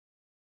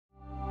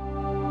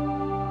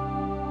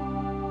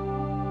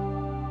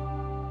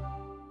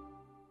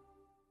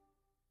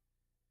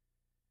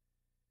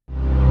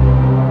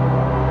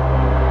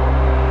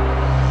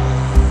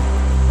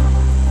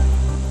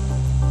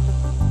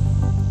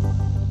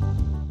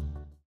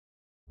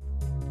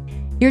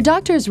Your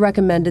doctor has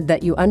recommended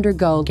that you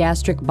undergo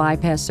gastric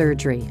bypass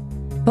surgery.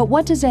 But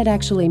what does that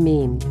actually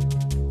mean?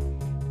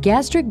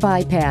 Gastric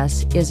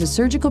bypass is a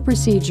surgical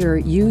procedure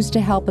used to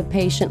help a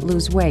patient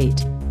lose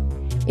weight.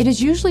 It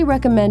is usually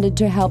recommended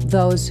to help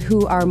those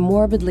who are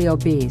morbidly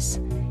obese,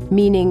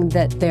 meaning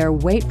that their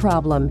weight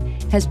problem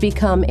has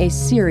become a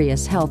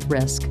serious health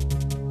risk.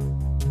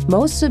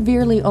 Most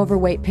severely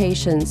overweight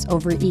patients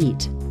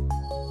overeat.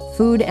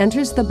 Food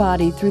enters the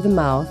body through the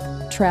mouth,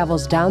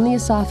 travels down the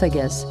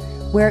esophagus,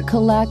 where it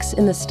collects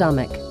in the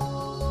stomach.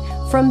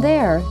 From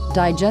there,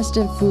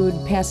 digestive food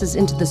passes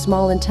into the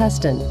small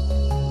intestine.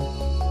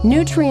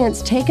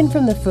 Nutrients taken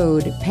from the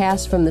food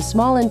pass from the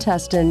small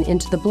intestine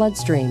into the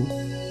bloodstream.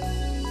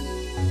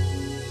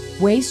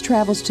 Waste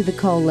travels to the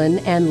colon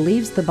and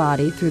leaves the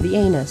body through the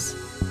anus.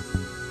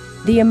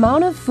 The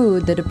amount of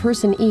food that a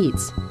person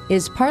eats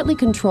is partly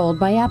controlled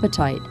by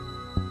appetite.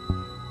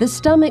 The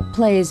stomach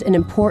plays an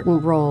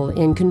important role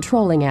in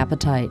controlling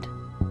appetite.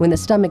 When the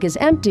stomach is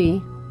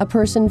empty, a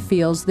person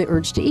feels the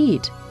urge to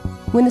eat.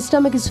 When the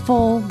stomach is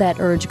full, that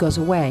urge goes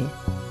away.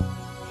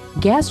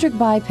 Gastric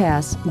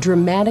bypass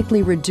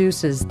dramatically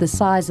reduces the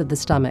size of the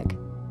stomach.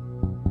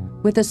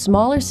 With a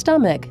smaller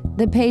stomach,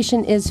 the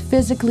patient is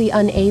physically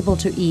unable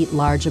to eat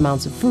large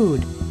amounts of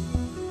food.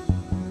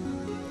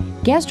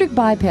 Gastric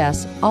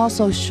bypass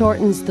also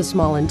shortens the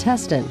small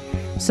intestine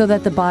so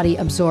that the body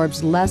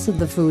absorbs less of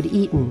the food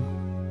eaten.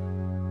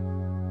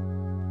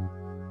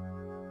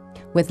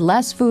 With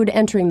less food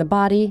entering the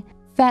body,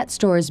 fat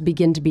stores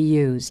begin to be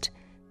used.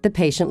 The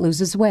patient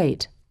loses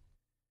weight.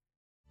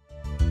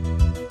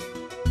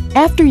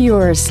 After you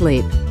are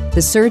asleep,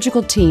 the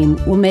surgical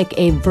team will make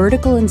a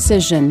vertical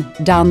incision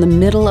down the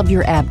middle of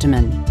your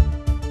abdomen.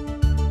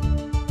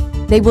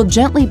 They will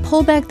gently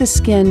pull back the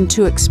skin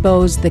to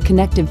expose the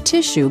connective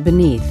tissue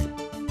beneath.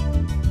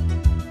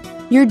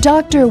 Your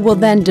doctor will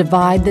then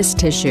divide this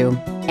tissue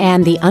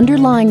and the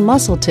underlying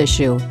muscle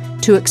tissue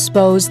to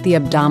expose the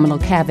abdominal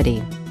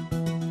cavity.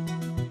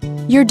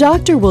 Your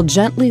doctor will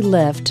gently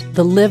lift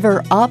the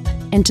liver up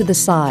and to the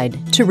side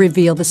to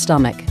reveal the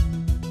stomach.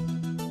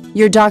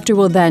 Your doctor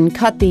will then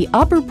cut the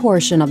upper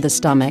portion of the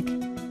stomach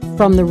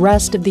from the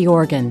rest of the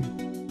organ.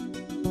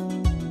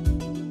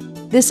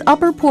 This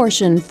upper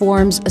portion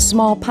forms a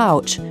small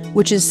pouch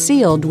which is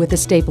sealed with a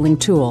stapling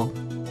tool.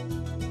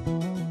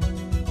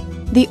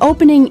 The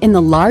opening in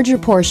the larger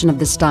portion of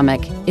the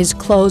stomach is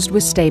closed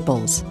with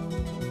staples.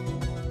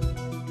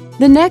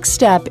 The next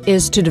step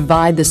is to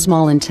divide the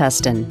small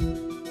intestine.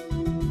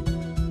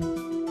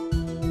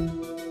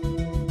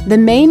 The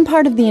main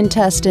part of the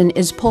intestine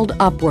is pulled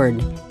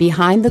upward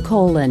behind the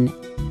colon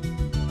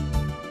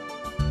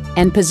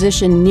and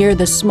positioned near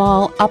the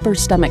small upper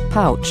stomach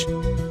pouch.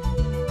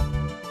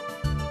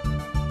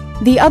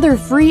 The other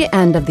free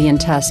end of the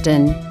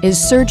intestine is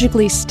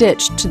surgically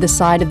stitched to the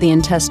side of the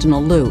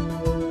intestinal loop.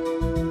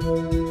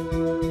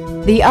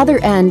 The other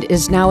end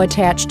is now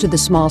attached to the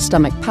small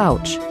stomach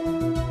pouch.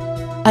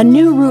 A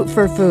new route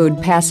for food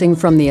passing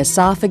from the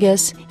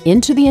esophagus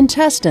into the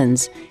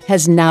intestines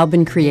has now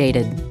been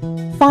created.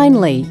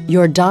 Finally,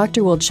 your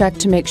doctor will check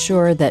to make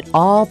sure that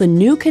all the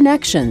new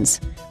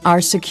connections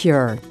are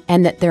secure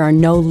and that there are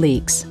no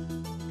leaks.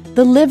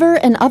 The liver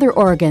and other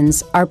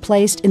organs are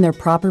placed in their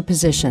proper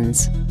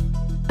positions.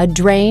 A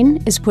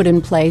drain is put in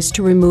place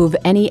to remove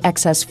any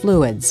excess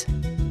fluids.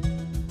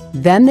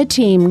 Then the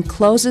team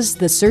closes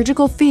the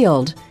surgical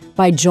field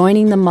by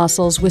joining the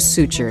muscles with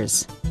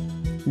sutures.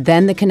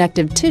 Then the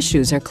connective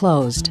tissues are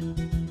closed.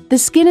 The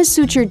skin is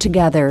sutured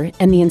together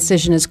and the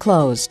incision is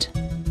closed.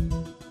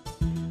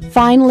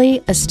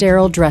 Finally, a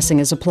sterile dressing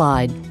is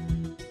applied.